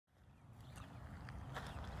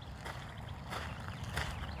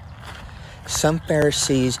Some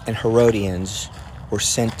Pharisees and Herodians were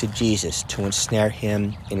sent to Jesus to ensnare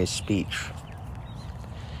him in his speech.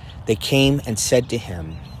 They came and said to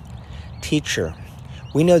him, "Teacher,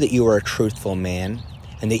 we know that you are a truthful man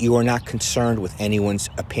and that you are not concerned with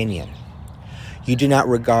anyone's opinion. You do not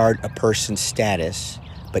regard a person's status,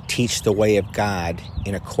 but teach the way of God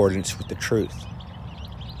in accordance with the truth.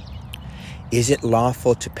 Is it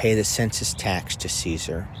lawful to pay the census tax to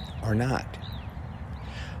Caesar or not?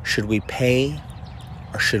 Should we pay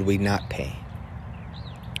or should we not pay?"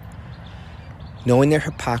 Knowing their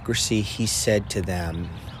hypocrisy, he said to them,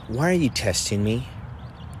 "Why are you testing me?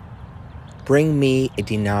 Bring me a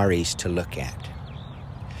denarius to look at."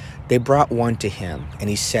 They brought one to him, and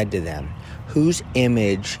he said to them, "Whose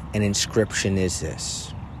image and inscription is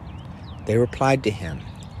this?" They replied to him,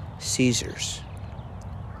 "Caesar's."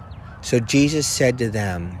 So Jesus said to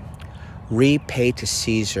them, "Repay to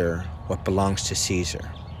Caesar what belongs to Caesar,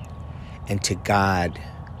 and to God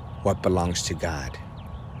what belongs to God."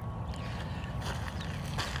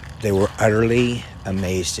 They were utterly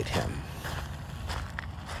amazed at him.